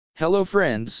Hello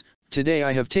friends, today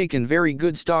I have taken very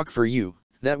good stock for you,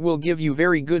 that will give you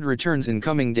very good returns in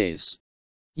coming days.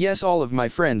 Yes, all of my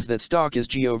friends, that stock is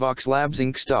Geovax Labs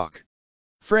Inc. stock.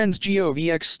 Friends,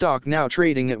 GOVX stock now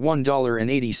trading at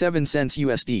 $1.87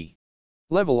 USD.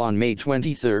 Level on May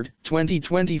 23,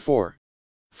 2024.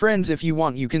 Friends, if you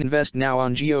want you can invest now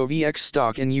on GOVX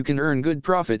stock and you can earn good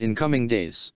profit in coming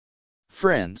days.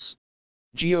 Friends,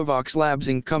 Geovax Labs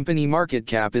Inc. company market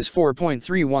cap is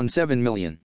 4.317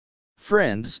 million.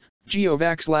 Friends,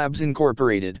 Geovax Labs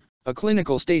Incorporated, a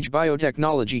clinical stage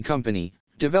biotechnology company,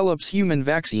 develops human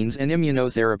vaccines and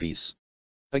immunotherapies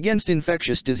against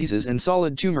infectious diseases and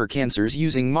solid tumor cancers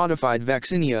using modified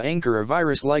vaccinia anchor, a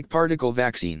virus-like particle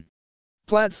vaccine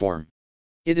platform.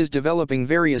 It is developing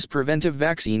various preventive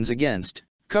vaccines against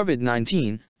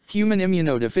COVID-19, human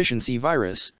immunodeficiency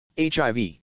virus,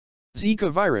 HIV,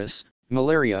 Zika virus,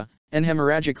 malaria, and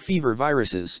hemorrhagic fever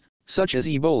viruses, such as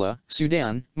Ebola,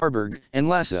 Sudan, Marburg, and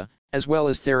Lassa, as well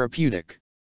as therapeutic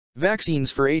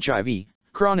vaccines for HIV,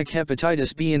 chronic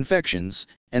hepatitis B infections,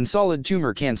 and solid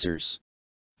tumor cancers.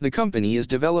 The company is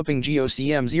developing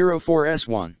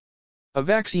GOCM04S1, a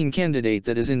vaccine candidate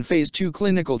that is in Phase 2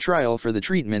 clinical trial for the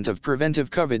treatment of preventive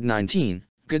COVID-19,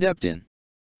 Gedeptin,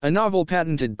 a novel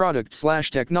patented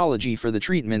product/technology for the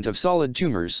treatment of solid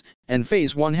tumors, and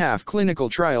Phase 1/2 clinical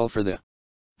trial for the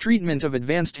treatment of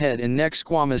advanced head and neck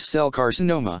squamous cell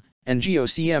carcinoma, and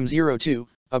GOCM02,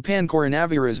 a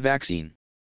pan-coronavirus vaccine.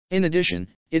 In addition,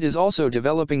 it is also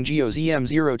developing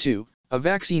GOZM02, a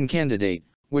vaccine candidate,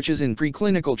 which is in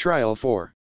preclinical trial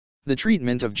for the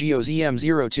treatment of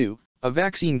GOZM02, a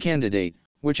vaccine candidate,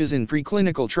 which is in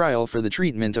preclinical trial for the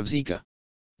treatment of Zika.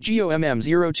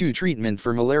 GOMM02 treatment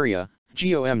for malaria,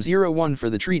 GOM01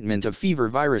 for the treatment of fever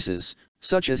viruses,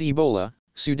 such as Ebola,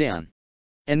 Sudan,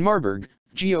 and Marburg,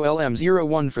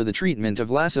 GOLM01 for the treatment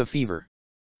of Lassa fever.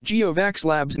 Geovax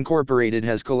Labs Incorporated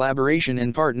has collaboration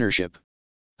and partnership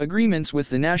agreements with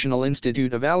the National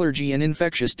Institute of Allergy and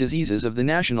Infectious Diseases of the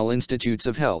National Institutes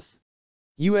of Health,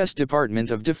 U.S.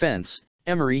 Department of Defense,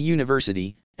 Emory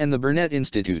University, and the Burnett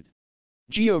Institute.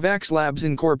 Geovax Labs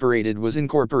Incorporated was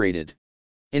incorporated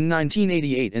in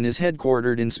 1988 and is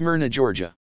headquartered in Smyrna,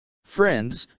 Georgia.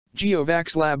 Friends,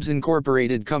 Geovax Labs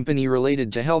Incorporated company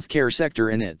related to healthcare sector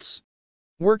and its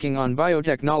working on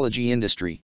biotechnology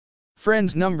industry.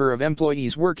 Friends, number of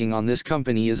employees working on this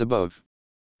company is above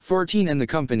 14 and the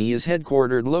company is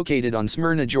headquartered located on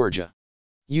Smyrna, Georgia,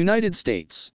 United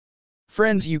States.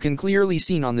 Friends, you can clearly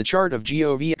seen on the chart of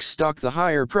GOVX stock the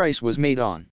higher price was made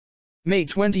on May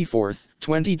 24,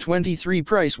 2023.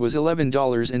 Price was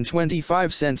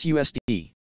 $11.25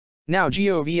 USD. Now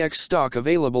GOVX stock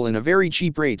available in a very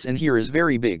cheap rates, and here is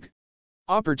very big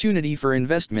opportunity for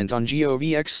investment on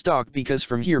GOVX stock, because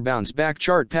from here bounce back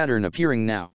chart pattern appearing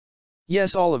now.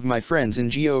 Yes, all of my friends, in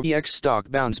GOVX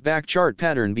stock bounce back chart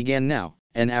pattern began now,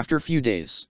 and after few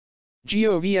days,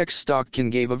 GOVX stock can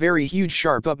give a very huge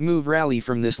sharp up move rally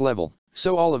from this level.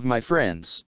 So all of my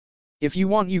friends, if you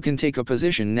want you can take a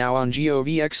position now on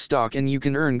GOVX stock and you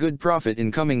can earn good profit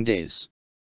in coming days.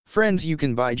 Friends, you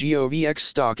can buy GOVX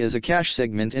stock as a cash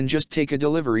segment and just take a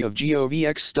delivery of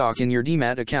GOVX stock in your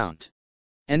demat account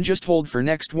and just hold for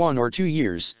next 1 or 2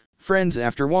 years. Friends,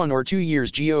 after 1 or 2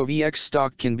 years GOVX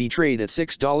stock can be traded at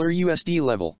 $6 USD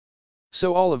level.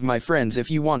 So all of my friends,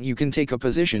 if you want you can take a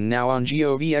position now on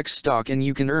GOVX stock and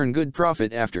you can earn good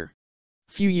profit after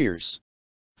few years.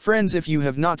 Friends, if you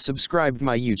have not subscribed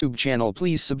my YouTube channel,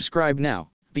 please subscribe now,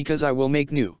 because I will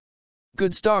make new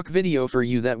good stock video for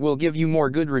you that will give you more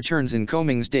good returns in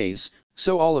coming days.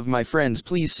 So all of my friends,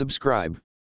 please subscribe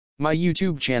my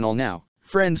YouTube channel now.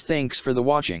 Friends, thanks for the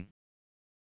watching.